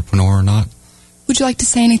arts entrepreneur or not. Would you like to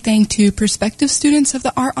say anything to prospective students of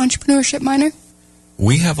the art entrepreneurship minor?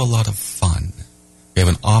 We have a lot of fun. We have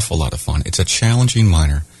an awful lot of fun. It's a challenging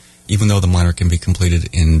minor. Even though the minor can be completed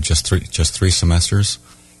in just three semesters,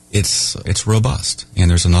 it's robust,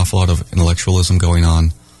 and there's an awful lot of intellectualism going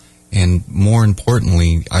on. And more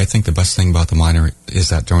importantly, I think the best thing about the minor is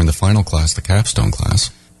that during the final class, the capstone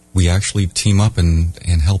class, we actually team up and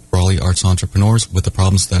help Raleigh arts entrepreneurs with the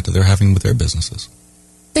problems that they're having with their businesses.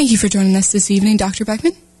 Thank you for joining us this evening, Dr.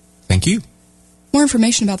 Beckman. Thank you. More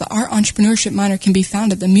information about the art entrepreneurship minor can be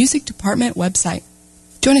found at the music department website.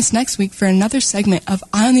 Join us next week for another segment of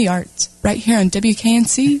Eye on the Arts, right here on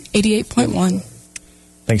WKNC 88.1.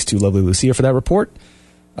 Thanks to lovely Lucia for that report.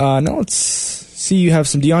 Now let's see, you have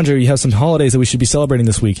some holidays that we should be celebrating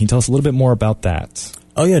this week. Can you tell us a little bit more about that?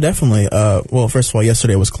 Oh, yeah, definitely. Well, first of all,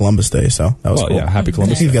 yesterday was Columbus Day, so that was cool. Yeah, happy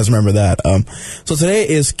Columbus Day. You guys remember that. So today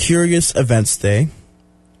is Curious Events Day.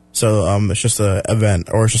 So it's just an event,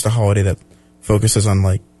 or it's just a holiday that focuses on,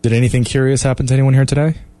 like... Did anything curious happen to anyone here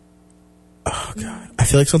today? Oh, God. I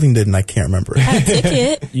feel like something did, and I can't remember. I had a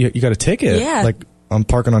ticket. You got a ticket? Yeah. Like, I'm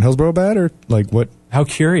parking on Hillsborough bad, or, like, what? How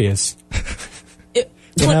curious.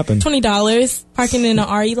 What happened? $20 parking in an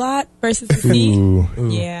RE lot versus a C. Ooh.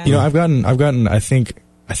 Yeah. You know, I've gotten I think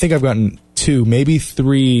I've gotten 2, maybe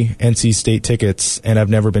 3 NC State tickets, and I've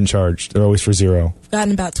never been charged. They're always for $0. I've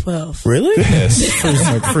gotten about 12. Really? Yes.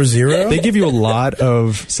 For $0? They give you a lot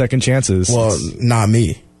of second chances. Well, not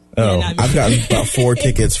me. Oh. Yeah, not me. I've gotten about 4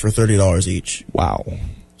 tickets for $30 each. Wow.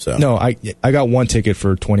 So No, I got 1 ticket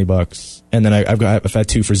for $20, and then I've had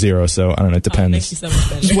 2 for $0. So I don't know. It depends. Makes you so much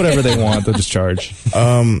better. Just whatever they want, they'll just charge.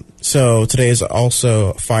 So today is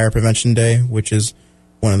also Fire Prevention Day, which is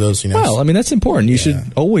one of those, Well, I mean, that's important. You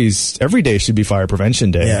should always, every day should be Fire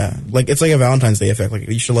Prevention Day. Yeah, like it's like a Valentine's Day effect. Like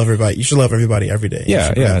you should love everybody. You should love everybody every day. Yeah, you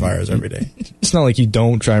should prevent fires every day. It's not like you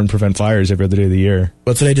don't try and prevent fires every other day of the year.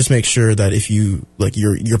 But today, just make sure that if you like,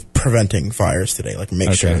 you're preventing fires today. Like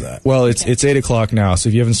make sure of that. Well, it's 8:00 now, so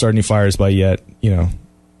if you haven't started any fires by yet,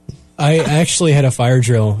 I actually had a fire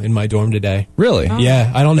drill in my dorm today. Really? Oh.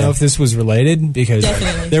 Yeah, I don't know if this was related because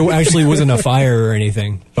Definitely. there actually wasn't a fire or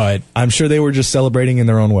anything, but I'm sure they were just celebrating in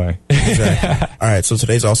their own way. Exactly. All right. So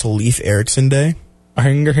today's also Leif Erikson Day.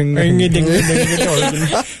 I'm sorry,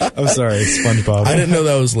 SpongeBob. I didn't know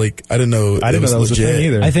that was like. I didn't know that was a thing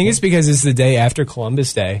either. I think it's because it's the day after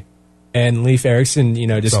Columbus Day, and Leif Erikson,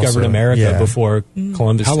 discovered also- America yeah. before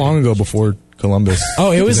Columbus. How Day. long ago before Columbus?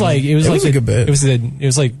 Oh, it was like a good bit. It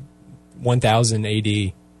was like 1000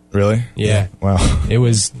 AD. Really? Yeah. Wow. It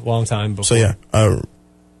was a long time before. So yeah,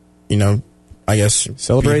 I guess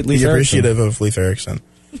Celebrate be Leif appreciative of Leif Erikson.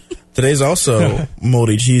 Today's also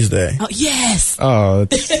Moldy Cheese Day. Oh, yes. Oh,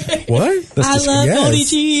 What? I love yes. moldy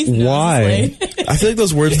cheese. No, Why? I feel like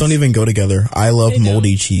those words don't even go together. I love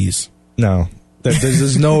moldy cheese. no.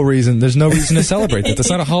 There's no reason. There's no reason to celebrate that. That's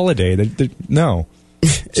not a holiday. No.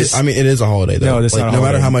 It is a holiday though. No, it's not a No matter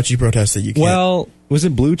holiday. how much you protest it, you can't. Well, was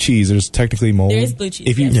it blue cheese? There's technically mold. There is blue cheese,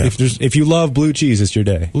 If you yeah. if you love blue cheese, it's your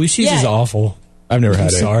day. Blue cheese Yeah. is awful. I've never I'm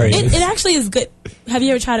had it. sorry. It actually is good. Have you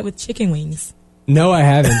ever tried it with chicken wings? No, I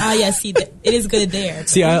haven't. Oh, yeah, see, it is good there.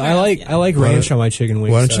 See, I like ranch on my chicken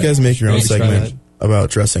wings. Why don't you guys make your own Let's try segment about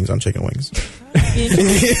dressings on chicken wings?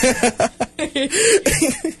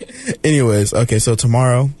 Anyways, okay, so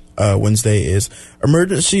tomorrow, Wednesday, is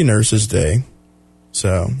Emergency Nurses Day.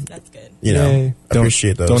 So That's good. Yay.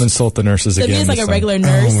 Appreciate those. Don't insult the nurses So if again. you're just like this a time. regular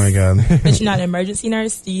nurse, Oh my god. but you're not an emergency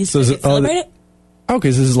nurse, do you So is still it- get celebrated?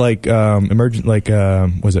 Okay, so this is like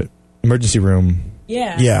was it emergency room?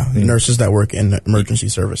 Yeah. Yeah, nurses that work in emergency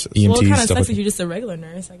services. EMTs, Well, it kind of stuff sucks like if you're just a regular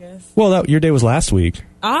nurse, I guess. Well, your day was last week.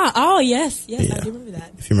 Oh, yes. I Yeah. do remember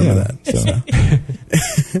that. If you remember Yeah, that.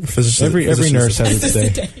 Physician- Every physician nurse has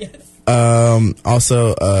assistant. its day. Yes.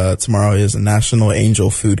 Also, tomorrow is National Angel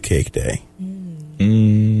Food Cake Day.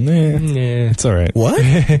 It's all right. What?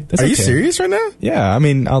 That's Are you okay. serious right now? Yeah, I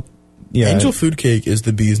mean, Angel food cake is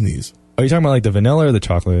the bee's knees. Are you talking about like the vanilla or the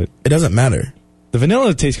chocolate? It doesn't matter. The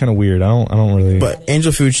vanilla tastes kind of weird. I don't really. But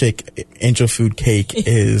Angel food cake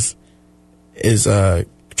is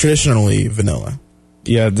traditionally vanilla.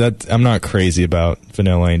 Yeah, that I'm not crazy about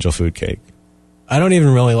vanilla angel food cake. I don't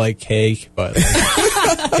even really like cake, but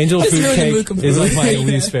angel It's food really cake Mookum is like my food.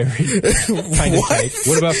 least favorite kind of cake.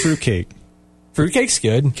 What about fruit cake? Fruit cake's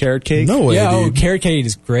good. Carrot cake? No way, Yeah, dude. carrot cake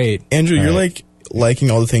is great. Andrew, you're All like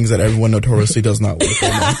liking all the things that everyone notoriously does not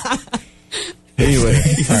like. Anyway,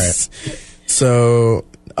 all right. So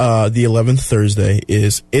the 11th Thursday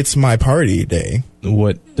is It's My Party Day.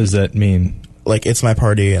 What does that mean? Like it's my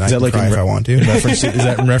party, and I Is that can like cry in if I want to. Is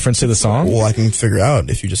that in reference to the song? Well, I can figure out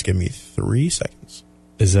if you just give me 3 seconds.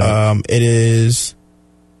 Is that It is.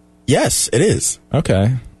 Yes, it is.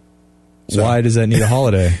 okay? So- Why does that need a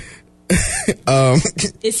holiday?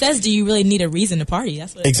 It says, do you really need a reason to party?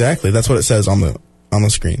 That's what it Exactly. That's what it says on the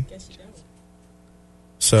screen. says. Guess you don't.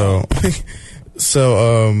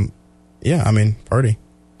 So, yeah. I mean, party.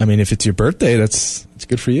 I mean, if it's your birthday, it's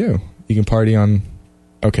good for you. You can party on.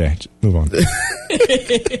 Okay, move on. I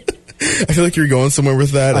feel like you're going somewhere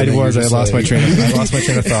with that. I and then was. you're I just lost my like- train. I lost my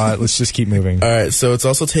train of thought. Let's just keep moving. All right. So it's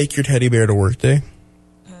also Take Your Teddy Bear to Work Day.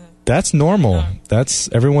 That's normal. That's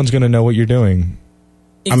everyone's going to know what you're doing.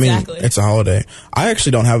 Exactly. I mean, it's a holiday. I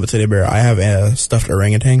actually don't have a teddy bear. I have a stuffed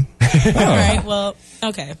orangutan. All right. Well,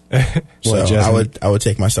 okay. So Well, Jasmine- I would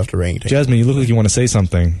take my stuffed orangutan. Jasmine, you look like you want to say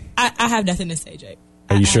something. I have nothing to say, Jake.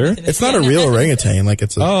 Are you sure? It's not a real orangutan. Like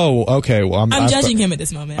it's a Oh, okay. Well, I'm judging him at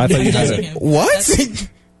this moment. I thought I'm you had judging it. him. what?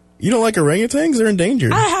 You don't like orangutans? They're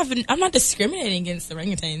endangered. I'm not discriminating against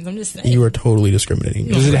orangutans. I'm just saying. You are totally discriminating.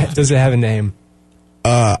 Does it have a name?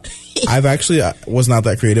 I've actually was not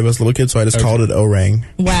that creative as a little kid, so I just called it orang.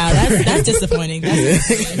 Wow, that's disappointing. That's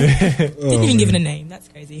disappointing. Didn't even give it a name. That's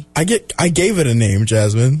crazy. I gave it a name,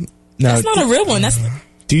 Jasmine. Now, That's not a real one. That's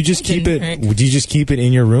do you just keep it? Right. Do you just keep it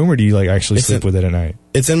in your room, or do you like actually It's sleep in- with it at night?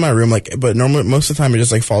 It's in my room, but normally most of the time it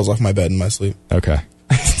just like falls off my bed in my sleep. Okay.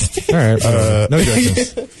 All right. No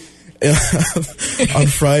judgments. On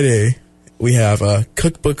Friday, we have a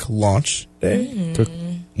cookbook launch day.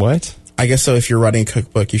 What? I guess so. If you're writing a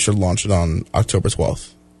cookbook, you should launch it on October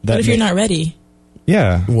 12th. What if you're not ready?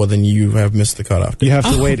 Yeah. Well, then you have missed the cutoff date. You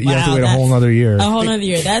have to wait. You have to wait a whole nother year. A whole nother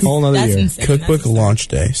year. That's whole nother that's year. insane. Cookbook launch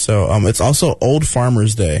day. So it's also Old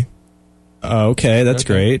Farmers Day. Okay, that's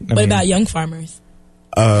great. What about young farmers?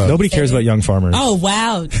 Nobody cares about young farmers. Oh,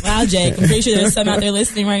 wow, Jake. I'm pretty sure there's some out there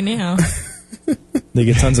listening right now. They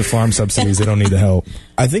get tons of farm subsidies. They don't need the help.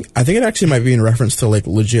 I think it actually might be in reference to like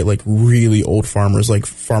legit, like really old farmers, like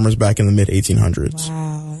farmers back in the mid 1800s.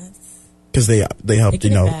 Wow. Because they helped,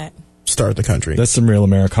 start the country. That's some real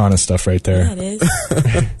Americana stuff right there. Yeah, it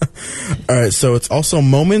is. All right, so it's also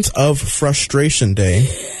Moments of Frustration Day.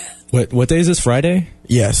 What day is this? Friday?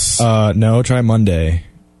 Yes. No, try Monday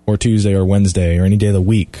or Tuesday or Wednesday or any day of the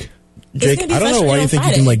week. Jake, I don't know why you think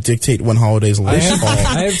you can like dictate when holidays fall. I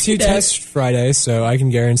have 2 tests Friday, so I can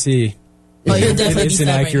guarantee you'll definitely it's be an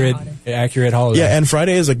accurate holiday. Yeah, and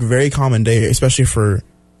Friday is a very common day, especially for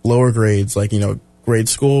lower grades, like grade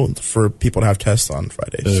school, for people to have tests on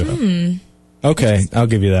Fridays. Okay, I'll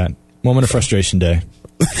give you that. Moment of Frustration Day.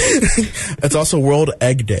 It's also World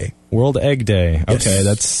Egg Day. World Egg Day. Yes. Okay,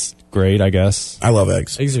 that's great, I guess. I love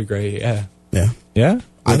eggs. Eggs are great. Yeah. Yeah?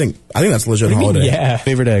 I think that's a legit What do you mean, holiday. yeah.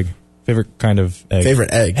 Favorite egg? Favorite kind of egg?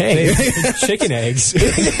 Favorite egg. Hey, chicken eggs.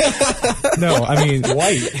 No, I mean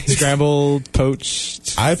white, scrambled,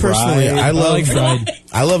 poached. I personally, fried. I love like fried.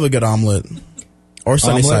 I love a good omelet or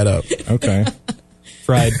sunny side up. Okay.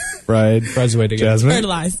 Fried. Fried's the way to go. Jasmine?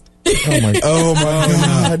 Fertilized. Oh my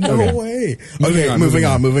god! No Okay. way. Moving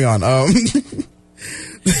on. Moving on.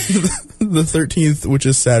 The 13th, which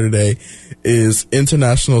is Saturday, is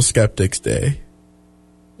International Skeptics Day.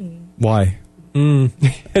 Why?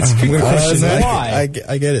 That's a good question. Why?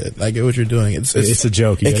 I get it. I get what you're doing. It's a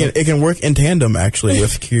joke. It can work in tandem actually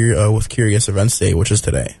with Curious Events Day, which is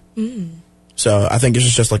today. So I think it's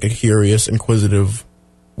just like a curious, inquisitive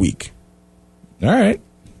week. All right.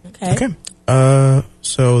 Okay.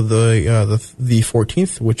 So the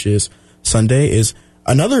 14th, which is Sunday, is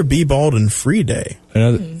another Be Bald and Free Day.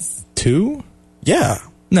 Another 2? Yeah.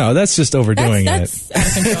 No, that's just overdoing that's out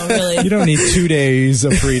of control, really. it. You don't need 2 days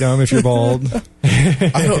of freedom if you're bald.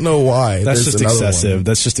 I don't know why. That's There's just another excessive. one.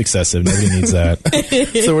 That's just excessive. Nobody needs that.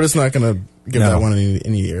 So we're just not going to give No. that one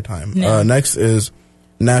any airtime. No. Next is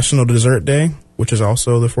National Dessert Day, which is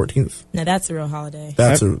also the 14th. No, that's a real holiday.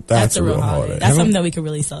 That's a real holiday. That's something that we could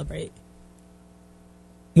really celebrate.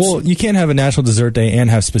 Well, you can't have a National Dessert Day and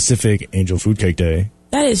have specific Angel Food Cake Day.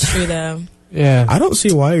 That is true, though. Yeah. I don't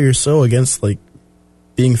see why you're so against like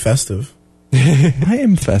being festive. I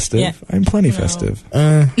am festive. Yeah. I'm plenty No. festive.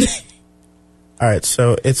 All right,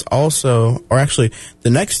 so it's also, or actually, the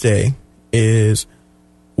next day is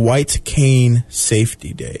White Cane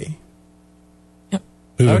Safety Day.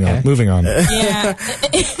 Moving on. Yeah.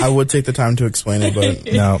 I would take the time to explain it,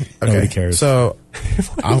 but No, okay. nobody cares. So,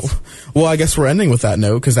 I guess we're ending with that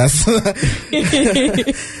note because that's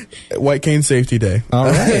White Cane Safety Day. All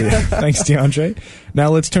right. Thanks, DeAndre. Now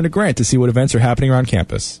let's turn to Grant to see what events are happening around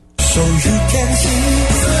campus. So you can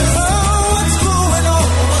see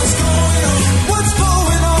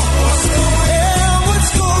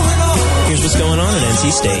Here's what's going on at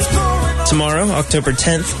NC State. Tomorrow, October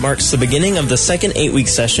 10th, marks the beginning of the second 8-week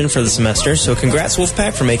session for the semester, so congrats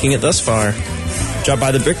Wolfpack for making it thus far. Drop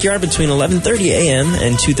by the Brickyard between 11:30 a.m.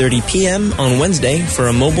 and 2:30 p.m. on Wednesday for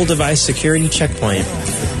a mobile device security checkpoint.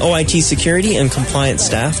 OIT security and compliance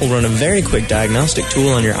staff will run a very quick diagnostic tool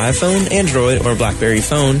on your iPhone, Android, or BlackBerry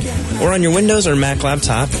phone, or on your Windows or Mac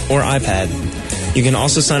laptop or iPad. You can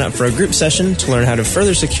also sign up for a group session to learn how to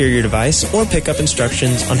further secure your device or pick up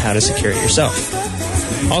instructions on how to secure it yourself.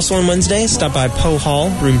 Also on Wednesday, stop by Poe Hall,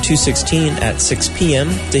 room 216 at 6 p.m.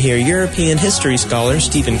 to hear European history scholar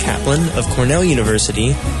Stephen Kaplan of Cornell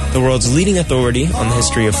University, the world's leading authority on the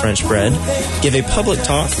history of French bread, give a public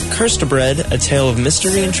talk, Cursed Bread, A Tale of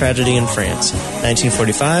Mystery and Tragedy in France,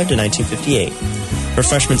 1945 to 1958.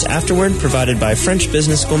 Refreshments afterward provided by French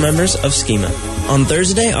Business School members of Schema. On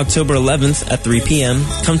Thursday, October 11th at 3 p.m.,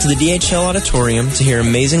 come to the DHL Auditorium to hear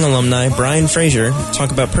amazing alumni Brian Fraser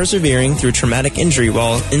talk about persevering through traumatic injury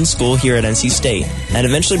while in school here at NC State, and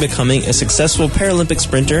eventually becoming a successful Paralympic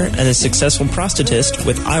sprinter and a successful prosthetist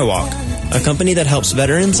with iWalk, a company that helps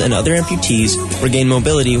veterans and other amputees regain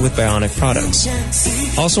mobility with bionic products.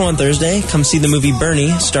 Also on Thursday, come see the movie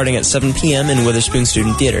Bernie starting at 7 p.m. in Witherspoon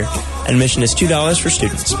Student Theater. Admission is $2 for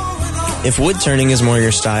students. If wood turning is more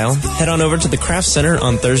your style, head on over to the Craft Center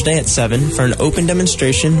on Thursday at 7 for an open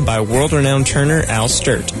demonstration by world-renowned turner Al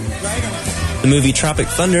Sturt. The movie Tropic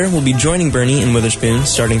Thunder will be joining Bernie in Witherspoon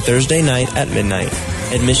starting Thursday night at midnight.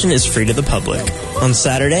 Admission is free to the public. On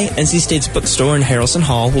Saturday, NC State's bookstore in Harrelson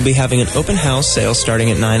Hall will be having an open house sale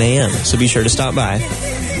starting at 9 a.m., so be sure to stop by.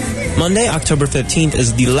 Monday, October 15th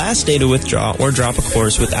is the last day to withdraw or drop a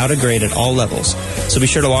course without a grade at all levels, so be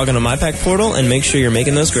sure to log on to MyPack Portal and make sure you're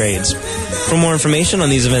making those grades. For more information on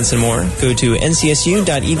these events and more, go to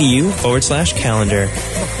ncsu.edu/calendar.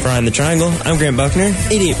 For Behind the Triangle, I'm Grant Buckner,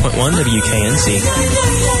 88.1 WKNC.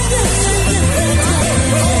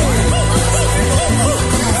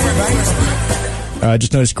 I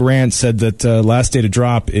just noticed Grant said that last day to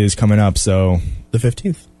drop is coming up, so... The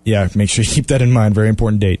 15th. Yeah, make sure you keep that in mind. Very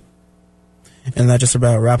important date. And that just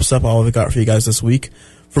about wraps up all we've got for you guys this week.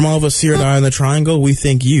 From all of us here at Eye on the Triangle, we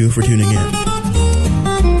thank you for tuning in.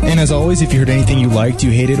 And as always, if you heard anything you liked,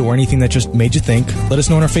 you hated, or anything that just made you think, let us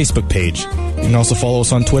know on our Facebook page. You can also follow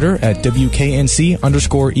us on Twitter at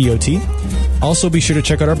WKNC_EOT. Also, be sure to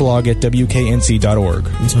check out our blog at WKNC.org.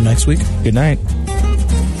 Until next week, good night.